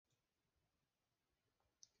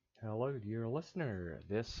Hello, dear listener.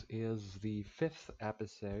 This is the fifth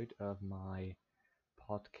episode of my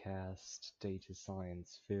podcast, Data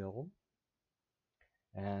Science Film.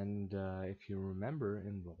 And if you remember,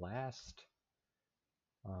 in the last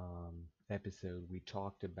episode, we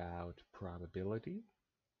talked about probability,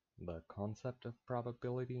 the concept of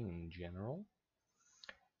probability in general.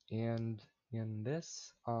 And in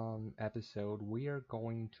this episode, we are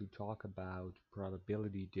going to talk about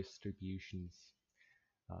probability distributions.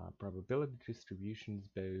 Probability distributions,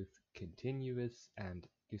 both continuous and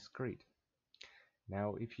discrete.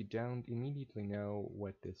 Now, if you don't immediately know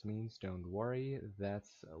what this means, don't worry.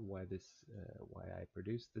 That's why I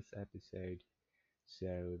produced this episode,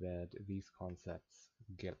 so that these concepts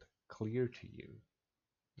get clear to you.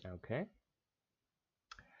 Okay?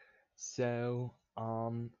 So,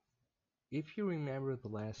 if you remember the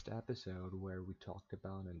last episode where we talked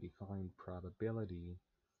about and defined probability,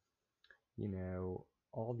 you know,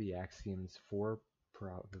 all the axioms for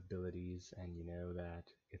probabilities, and you know that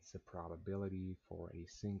it's a probability for a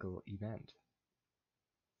single event.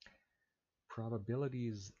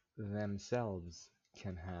 Probabilities themselves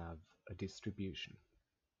can have a distribution.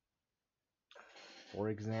 For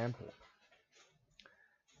example,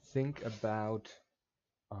 think about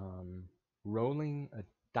rolling a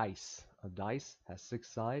dice. A dice has 6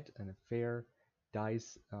 sides, and a fair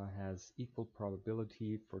dice has equal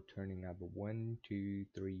probability for turning up a 1, 2,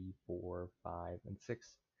 3, 4, 5, and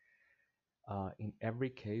 6. In every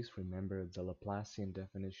case, remember the Laplacian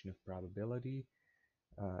definition of probability.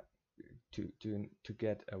 Uh, to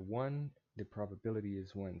get a 1, the probability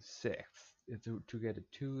is 1/6. To get a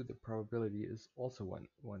 2, the probability is also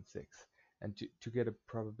 1/6. And to get a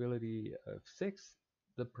probability of 6,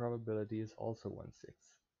 the probability is also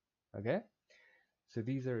 1/6. Okay? So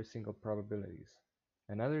these are single probabilities.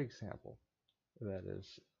 Another example that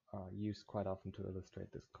is used quite often to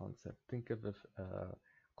illustrate this concept. Think of a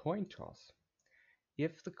coin toss.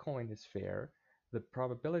 If the coin is fair, the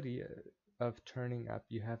probability of turning up,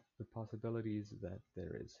 you have the possibilities that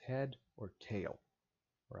there is head or tail,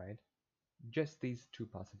 right? Just these two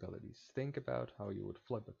possibilities. Think about how you would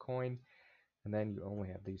flip a coin, and then you only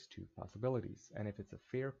have these two possibilities. And if it's a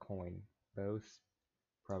fair coin, both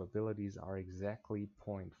probabilities are exactly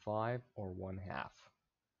 0.5 or 1/2.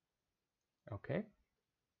 Okay?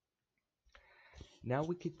 Now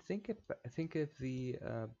we could think of the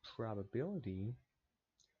probability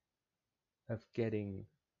of getting,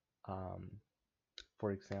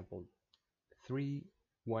 for example, 3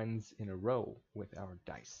 ones in a row with our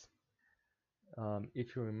dice.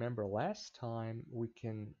 If you remember last time, we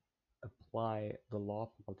can apply the law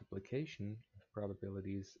of multiplication of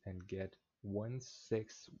probabilities and get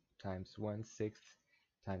 1/6 times 1/6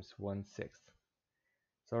 times 1/6.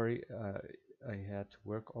 Sorry, I had to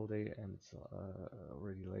work all day and it's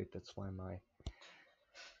already late. That's why my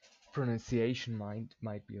pronunciation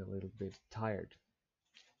might be a little bit tired.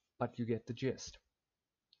 But you get the gist.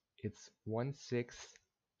 It's 1/6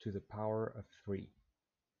 to the power of 3.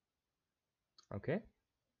 Okay?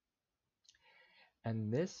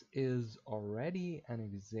 And this is already an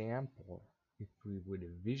example, if we would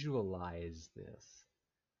visualize this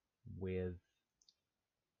with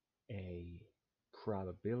a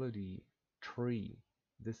probability tree.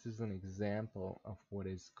 This is an example of what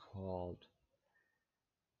is called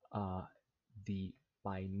the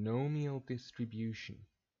binomial distribution.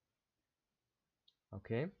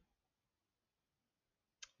 Okay?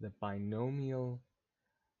 The binomial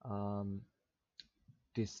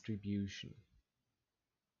distribution.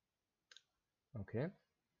 Okay?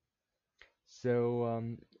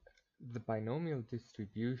 So the binomial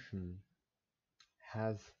distribution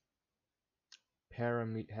has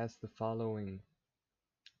the following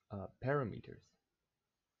parameters.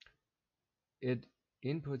 It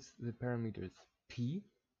inputs the parameters p,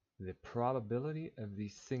 the probability of the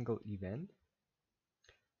single event,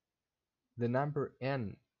 the number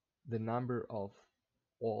n, the number of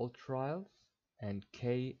all trials, and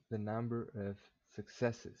k, the number of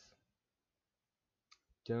successes.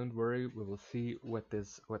 Don't worry, we will see what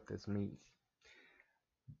this means.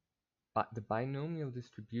 But the binomial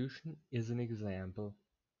distribution is an example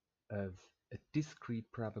of a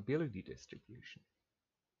discrete probability distribution.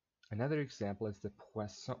 Another example is the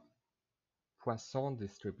Poisson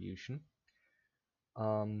distribution,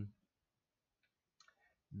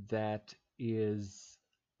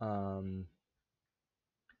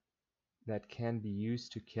 that can be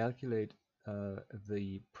used to calculate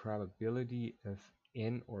the probability of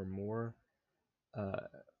n or more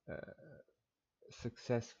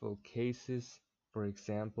successful cases, for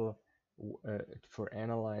example, for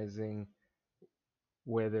analyzing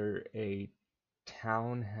whether a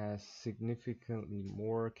town has significantly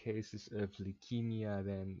more cases of leukemia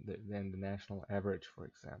than the national average, for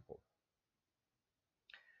example.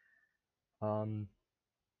 Um,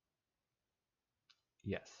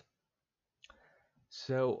 yes.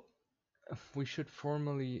 So we should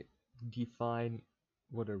formally define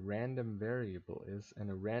what a random variable is, and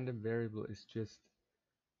a random variable is just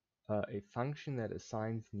a function that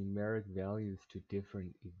assigns numeric values to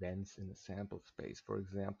different events in a sample space. For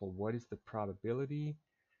example, what is the probability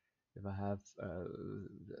if I have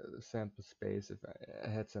the sample space, if I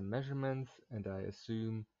had some measurements and I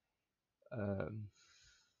assume um,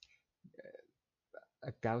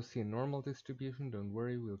 a Gaussian normal distribution, don't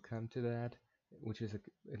worry, we'll come to that, which is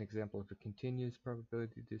an example of a continuous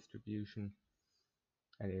probability distribution.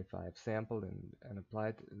 And if I have sampled and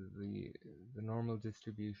applied the normal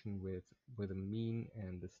distribution with a mean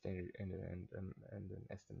and the standard and an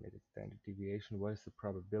estimated standard deviation, what is the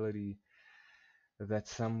probability that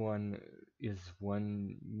someone is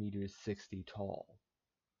 1 meter 60 tall,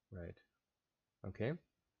 right? Okay.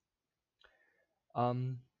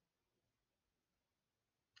 Um,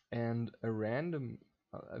 and a random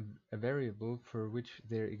a variable for which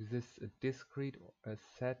there exists a discrete a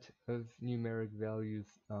set of numeric values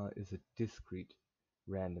is a discrete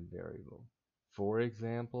random variable. For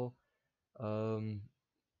example,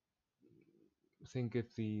 think of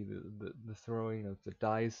the throwing of the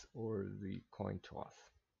dice or the coin toss.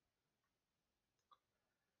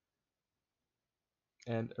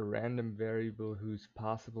 And a random variable whose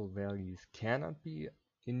possible values cannot be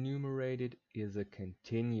enumerated is a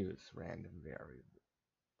continuous random variable.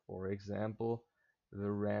 For example, the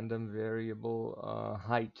random variable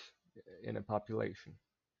height in a population.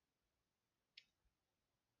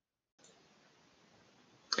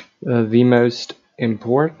 The most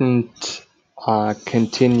important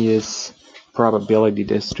continuous probability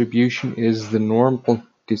distribution is the normal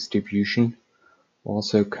distribution,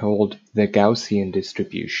 also called the Gaussian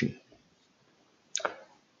distribution.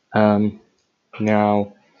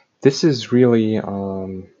 Now, this is really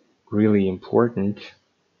important.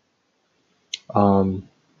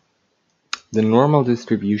 The normal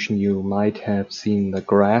distribution, you might have seen the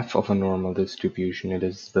graph of a normal distribution. It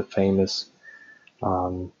is the famous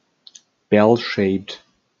bell-shaped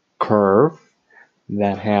curve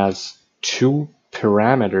that has two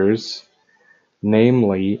parameters,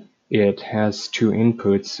 namely it has two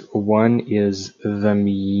inputs. One is the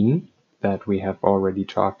mean that we have already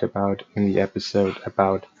talked about in the episode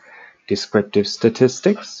about descriptive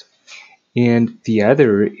statistics, and the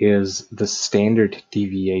other is the standard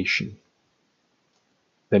deviation.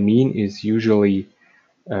 The mean is usually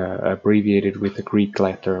abbreviated with the Greek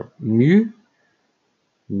letter mu,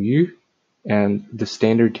 and the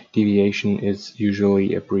standard deviation is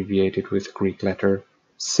usually abbreviated with the Greek letter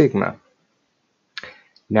sigma.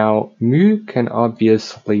 Now, mu can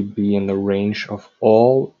obviously be in the range of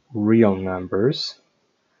all real numbers,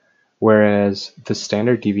 whereas the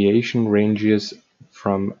standard deviation ranges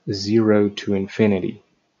from 0 to infinity.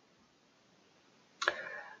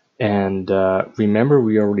 And remember,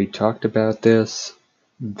 we already talked about this.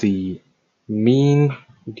 The mean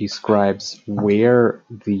describes where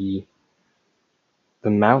the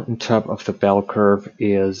mountaintop of the bell curve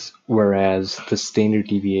is, whereas the standard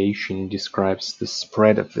deviation describes the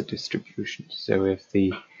spread of the distribution. So if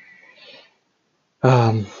the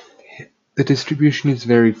distribution is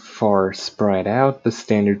very far spread out, the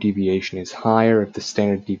standard deviation is higher. If the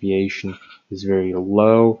standard deviation is very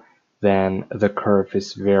low, then the curve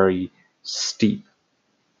is very steep.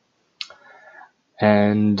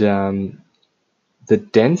 And the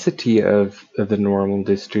density of the normal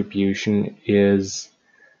distribution is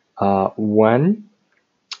 1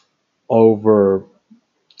 over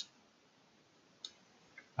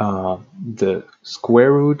the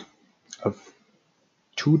square root of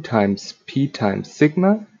 2 times p times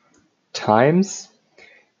sigma times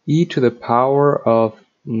e to the power of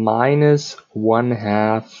minus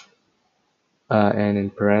 1/2 and in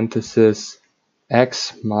parentheses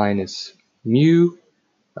x minus mu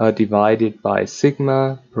divided by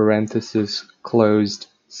sigma parenthesis closed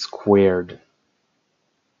squared.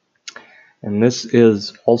 And this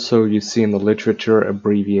is also, you see in the literature,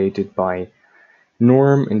 abbreviated by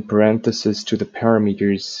norm in parentheses to the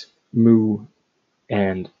parameters mu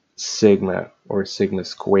and sigma, or sigma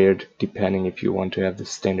squared, depending if you want to have the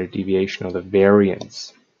standard deviation or the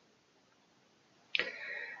variance.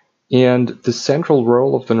 And the central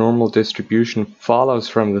role of the normal distribution follows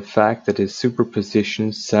from the fact that a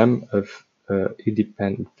superposition sum of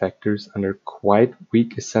independent factors under quite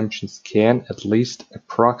weak assumptions can at least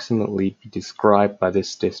approximately be described by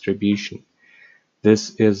this distribution.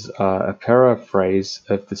 This is a paraphrase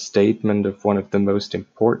of the statement of one of the most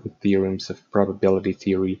important theorems of probability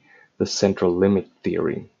theory, the central limit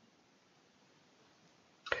theorem.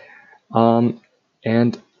 And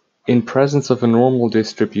in presence of a normal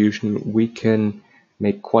distribution, we can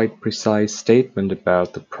make quite precise statement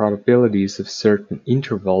about the probabilities of certain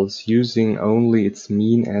intervals using only its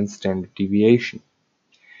mean and standard deviation.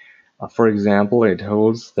 For example, it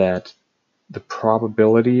holds that the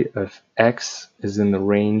probability of x is in the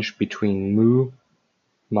range between mu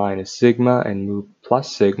minus sigma and mu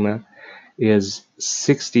plus sigma is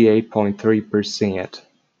 68.3%.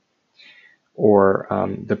 Or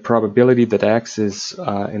the probability that x is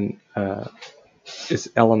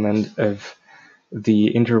element of the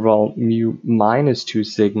interval mu minus 2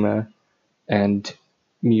 sigma and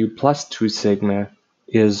mu plus 2 sigma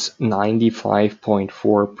is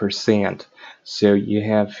 95.4%. So you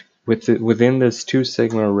have within this 2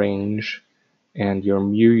 sigma range and your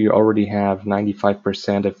mu, you already have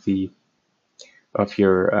 95% of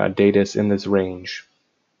your data is in this range.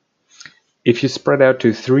 If you spread out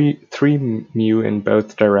to 3 mu in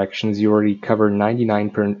both directions, you already cover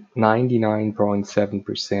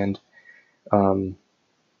 99.7%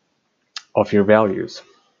 of your values.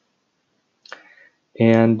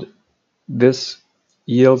 And this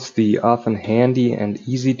yields the often handy and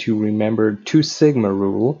easy to remember 2 sigma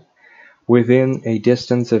rule. Within a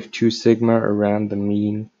distance of 2 sigma around the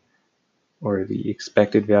mean or the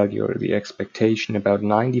expected value or the expectation, about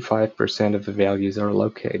 95% of the values are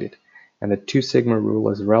located. And the 2 sigma rule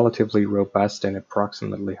is relatively robust and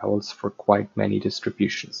approximately holds for quite many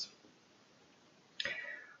distributions.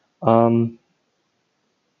 And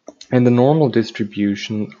the normal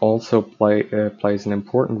distribution also plays an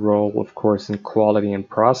important role, of course, in quality and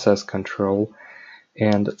process control.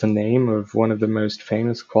 And the name of one of the most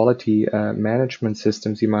famous quality management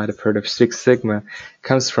systems you might have heard of, Six Sigma,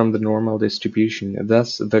 comes from the normal distribution.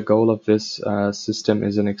 Thus, the goal of this system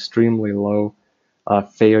is an extremely low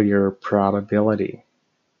failure probability.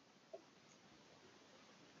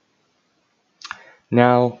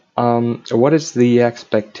 Now, what is the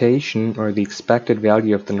expectation or the expected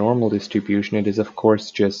value of the normal distribution? It is, of course,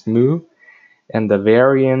 just mu, and the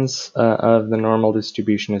variance of the normal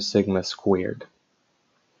distribution is sigma squared.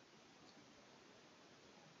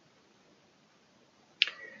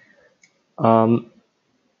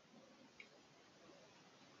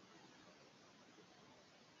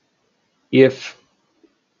 If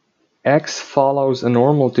x follows a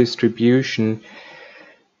normal distribution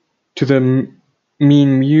to the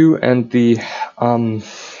mean mu and the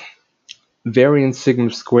variance sigma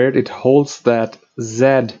squared, it holds that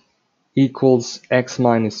z equals x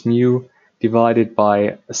minus mu divided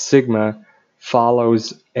by sigma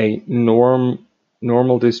follows a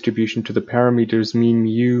normal distribution to the parameters mean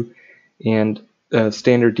mu and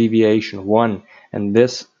standard deviation 1, and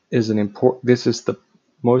this is the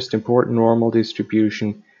most important normal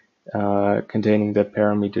distribution containing the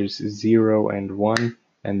parameters 0 and 1,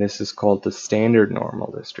 and this is called the standard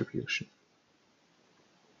normal distribution.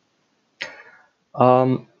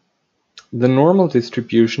 The normal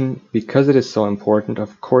distribution, because it is so important,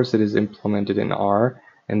 of course it is implemented in R,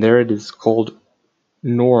 and there it is called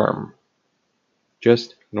norm,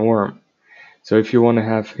 just norm. So if you want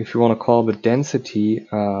to call the density,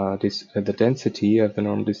 the density of the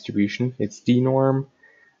normal distribution, it's d norm.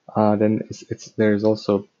 Then there's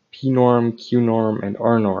also p norm, q norm, and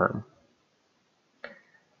r norm.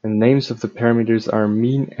 And names of the parameters are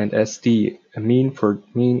mean and SD, a mean for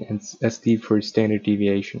mean and SD for standard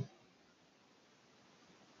deviation.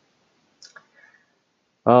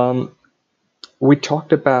 We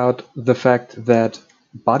talked about the fact that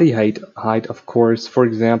body height, of course, for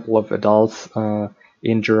example, of adults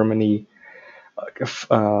in Germany,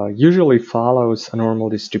 usually follows a normal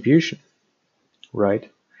distribution,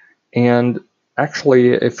 right? And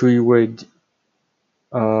actually, if we would,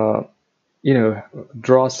 draw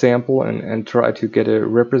a sample and try to get a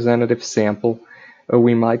representative sample,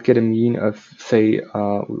 we might get a mean of, say,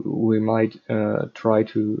 we might try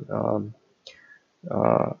to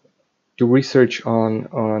do research on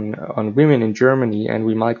women in Germany, and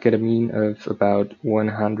we might get a mean of about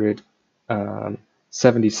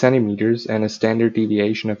 170 centimeters and a standard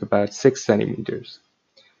deviation of about 6 centimeters.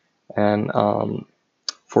 And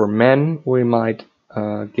for men, we might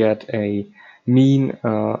get a mean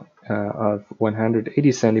of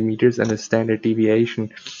 180 centimeters and a standard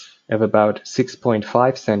deviation of about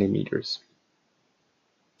 6.5 centimeters.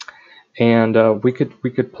 And we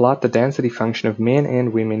could plot the density function of men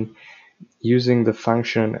and women using the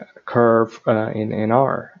function curve in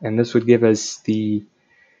R, and this would give us the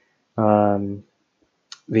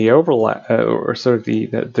the overlap, or sort of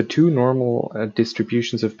the two normal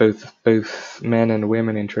distributions of both men and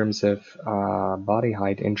women in terms of body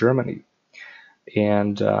height in Germany,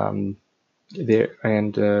 and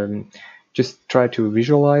just try to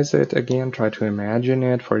visualize it again. Try to imagine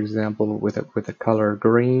it. For example, with the color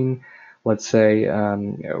green, let's say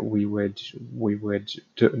we would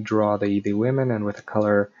draw the women, and with the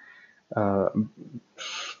color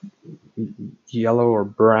yellow or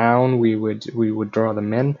brown, we would draw the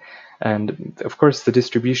men. And of course, the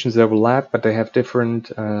distributions overlap, but they have different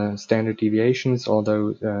standard deviations,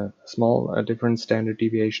 although small different standard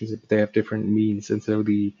deviations, but they have different means. And so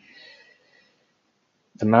the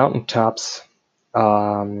mountaintops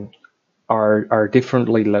are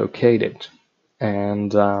differently located,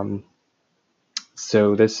 and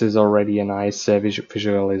so this is already a nice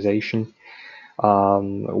visualization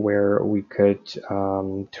where we could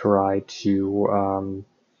try to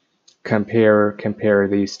compare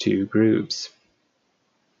these two groups.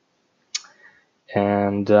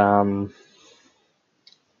 And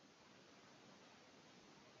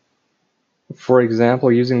for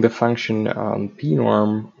example, using the function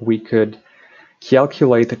pnorm, we could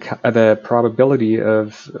calculate the probability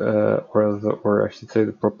of, or I should say,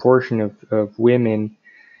 the proportion of women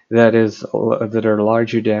that are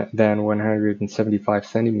larger than 175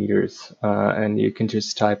 centimeters, and you can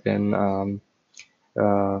just type in.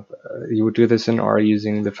 You would do this in R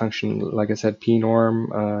using the function, like I said,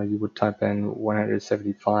 pnorm. You would type in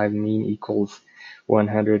 175 mean equals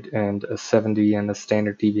 170, and the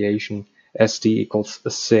standard deviation SD equals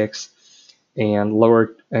 6, and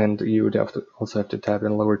you would also have to type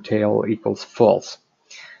in lower tail equals false,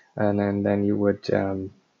 and then you would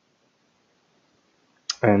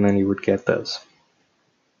get this.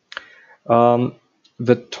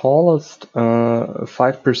 The tallest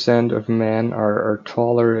 5% of men are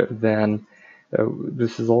taller than.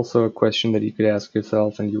 This is also a question that you could ask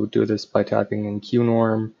yourself, and you would do this by typing in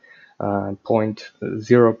qnorm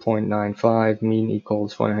 0.95 mean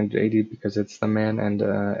equals 180 because it's the men, and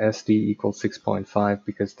SD equals 6.5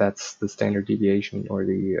 because that's the standard deviation, or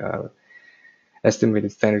the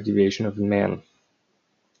estimated standard deviation of the man.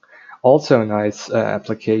 Also a nice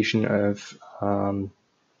application of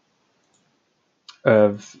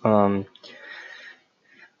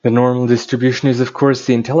the normal distribution is, of course,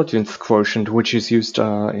 the intelligence quotient, which is used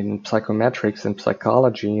in psychometrics and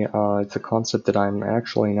psychology. It's a concept that I'm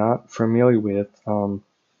actually not familiar with,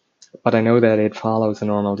 but I know that it follows a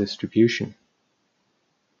normal distribution.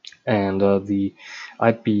 And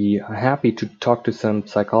I'd be happy to talk to some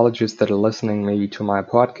psychologists that are listening maybe to my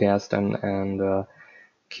podcast and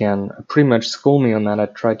can pretty much school me on that. I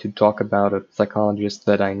tried to talk about a psychologist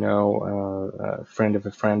that I know, a friend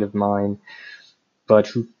of mine, but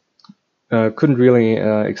who couldn't really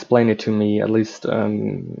explain it to me, at least,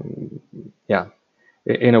 yeah,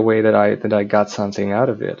 in a way that I got something out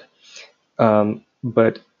of it.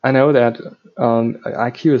 But I know that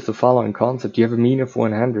IQ is the following concept. You have a mean of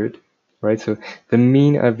 100, right? So the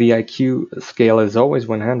mean of the IQ scale is always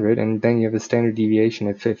 100, and then you have a standard deviation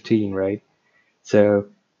at 15, right? So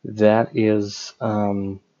that is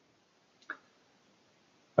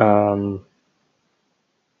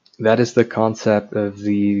the concept of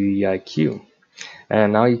the IQ.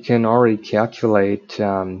 And now you can already calculate.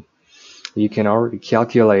 For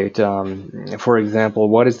example,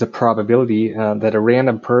 what is the probability that a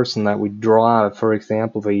random person that we draw, for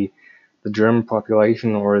example, the German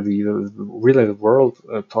population, or really the world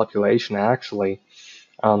population actually,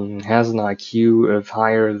 has an IQ of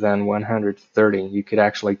higher than 130. You could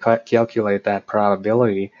actually calculate that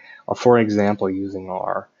probability, for example, using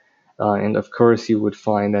R. And of course, you would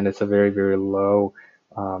find that it's a very, very low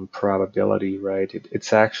probability, right?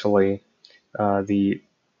 It's actually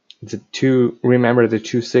remember the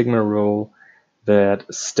 2 sigma rule that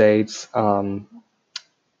states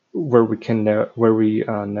where we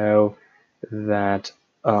know that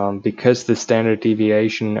because the standard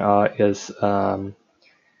deviation is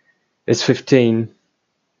 15,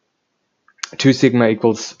 2 sigma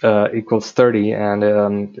equals 30,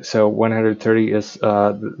 and so 130 is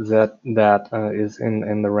that is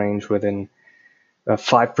in the range within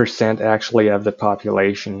 5% actually of the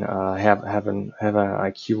population have an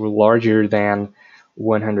IQ larger than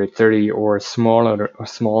 130 or smaller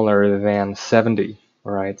than 70,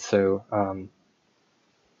 right? So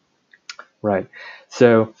right.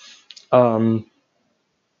 So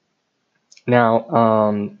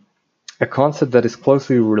now a concept that is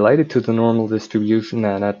closely related to the normal distribution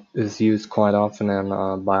and that is used quite often in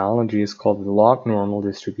biology is called the log normal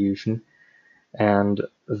distribution. And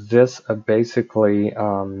this basically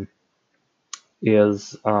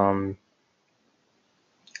is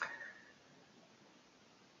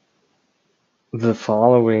the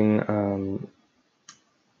following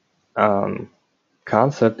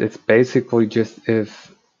concept. It's basically just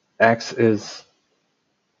if x is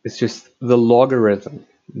just the logarithm.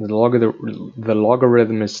 The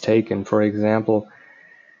logarithm is taken. For example,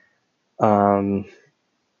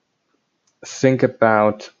 think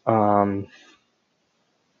about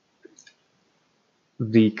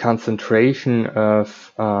the concentration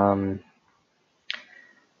of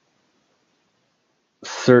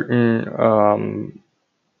certain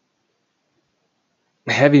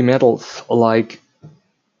heavy metals like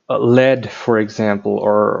lead, for example,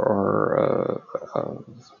 or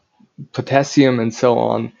potassium, and so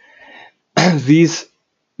on. these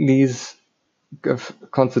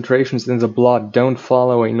concentrations in the blood don't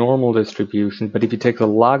follow a normal distribution, but if you take the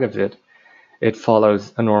log of it, it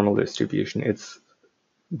follows a normal distribution. It's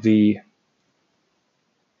the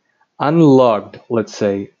unlogged, let's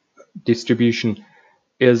say, distribution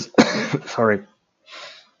is sorry,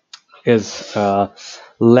 is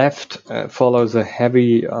left, follows a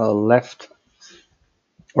heavy left,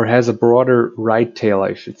 or has a broader right tail,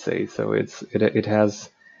 I should say. So it has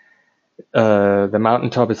the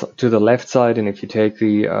mountaintop is to the left side, and if you take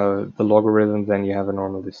the logarithm, then you have a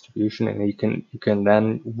normal distribution, and you can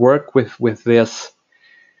then work with this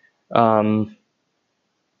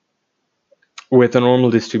with a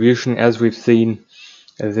normal distribution. As we've seen,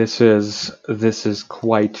 this is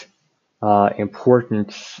quite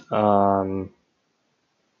important,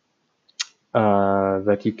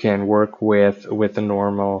 that you can work with a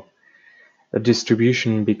normal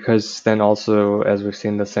distribution, because then also, as we've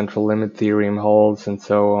seen, the central limit theorem holds and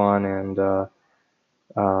so on, and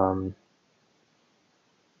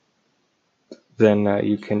then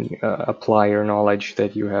you can apply your knowledge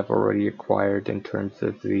that you have already acquired in terms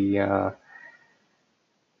of the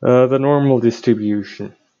normal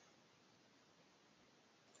distribution.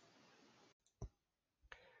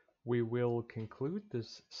 We will conclude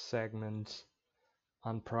this segment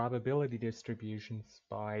on probability distributions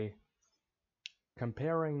by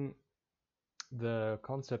comparing the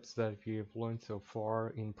concepts that we've learned so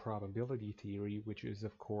far in probability theory, which is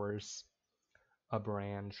of course a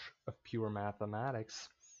branch of pure mathematics,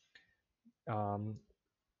 um,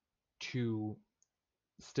 to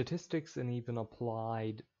statistics and even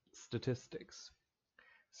applied statistics.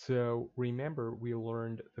 So remember, we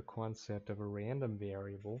learned the concept of a random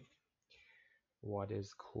variable, what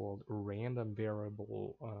is called a random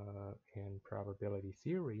variable in probability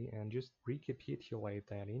theory, and just recapitulate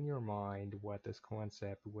that in your mind what this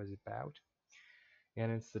concept was about.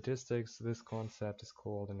 And in statistics, this concept is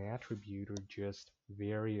called an attribute, or just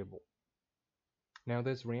variable. Now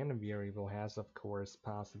this random variable has, of course,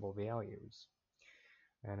 possible values.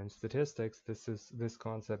 And in statistics, this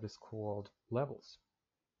concept is called levels.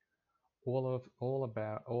 All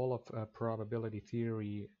of probability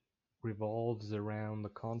theory revolves around the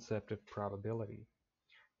concept of probability.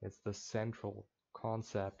 It's the central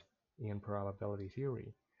concept in probability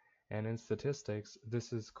theory. And in statistics, the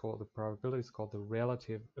probability is called the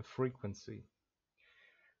relative frequency.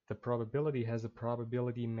 The probability has a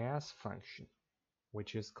probability mass function,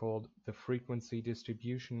 which is called the frequency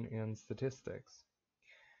distribution in statistics.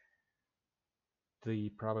 The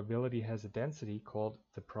probability has a density called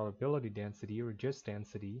the probability density, or just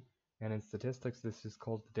density, and in statistics this is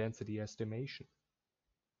called the density estimation.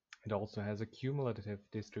 It also has a cumulative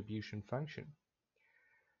distribution function,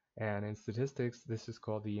 and in statistics this is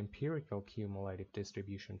called the empirical cumulative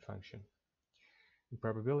distribution function. In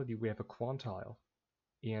probability we have a quantile,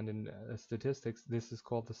 and in statistics this is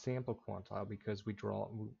called the sample quantile, because we've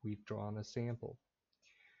drawn a sample.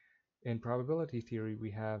 In probability theory we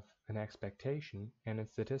have an expectation, and in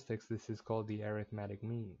statistics this is called the arithmetic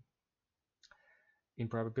mean. In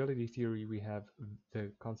probability theory we have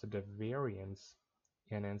the concept of variance,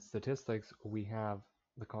 and in statistics we have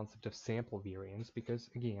the concept of sample variance, because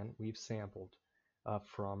again we've sampled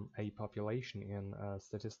from a population in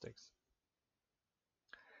statistics.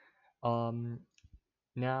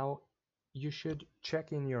 Now you should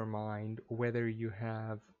check in your mind whether you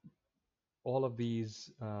have all of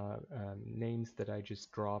these names that I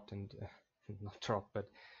just dropped, and not dropped, but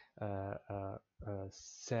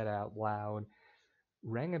said out loud,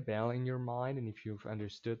 rang a bell in your mind, and if you've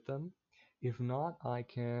understood them. If not, I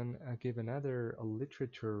can give another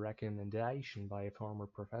literature recommendation by a former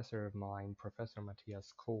professor of mine, Professor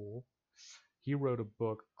Matthias Kohl. He wrote a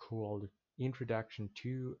book called Introduction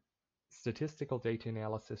to Statistical Data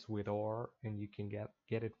Analysis with R, and you can get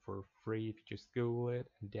it for free if you just Google it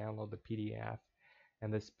and download the PDF.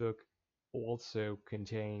 And this book also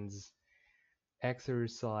contains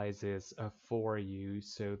exercises for you,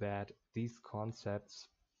 so that these concepts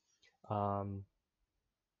um,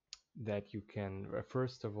 that you can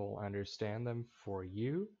first of all understand them for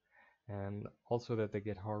you, and also that they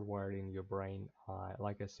get hardwired in your brain.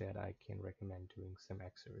 Like I said, I can recommend doing some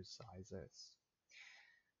exercises.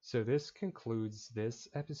 So this concludes this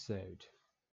episode.